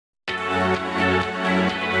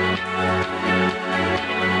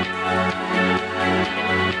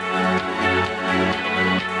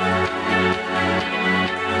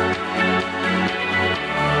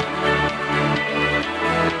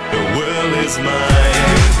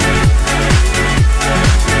mine.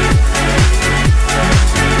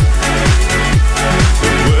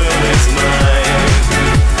 The world is mine.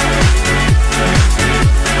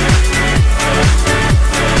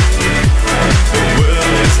 The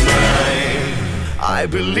world is mine. I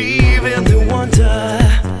believe in the wonder.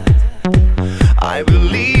 I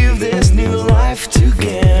believe there's new life to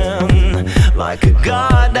gain. Like a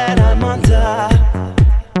god that I'm under.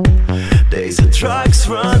 Days of drugs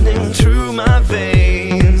running through my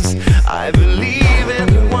veins. I believe in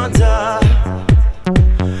the wonder.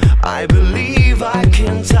 I believe I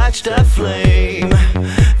can touch the flame.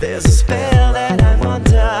 There's a spell that I'm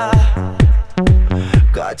under.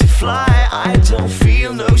 Got to fly, I don't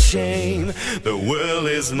feel no shame. The world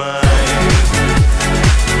is mine.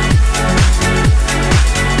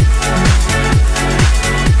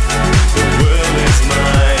 The world is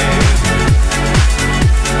mine.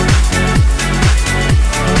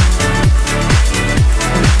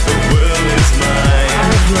 The world is mine.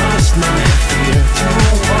 I've lost my fear to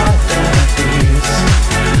what that is.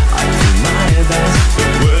 I do my best. The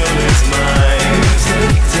world is mine.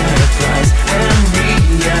 Take the prize and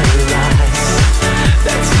realize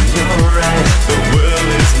that's in your eyes. The world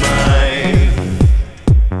is mine.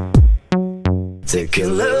 Take a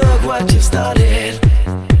look what you've started.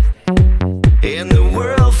 In the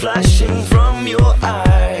world flashing from your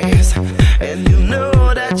eyes, and you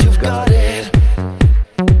know that you've got it.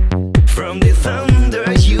 From the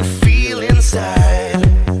thunder you feel inside,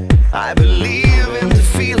 I believe in the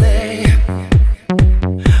feeling.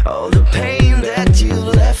 All the pain that you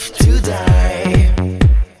left to die.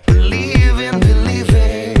 Believe in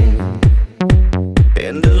believing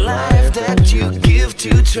in the life that you give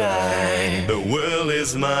to try. The world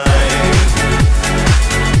is mine.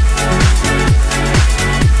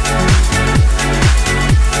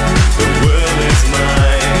 The world is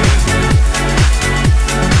mine.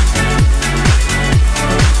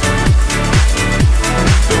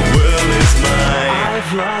 The world is mine.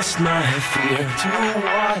 I've lost my fear to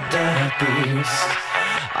what that is.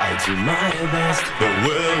 I do my best. The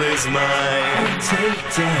world is mine. Take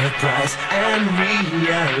the prize and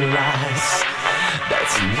realize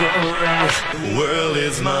that's in your eyes. The world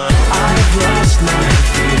is mine. I've lost my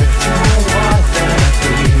fear to what that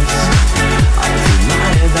is. I do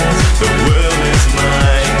my best. The world is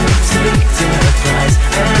mine. Take the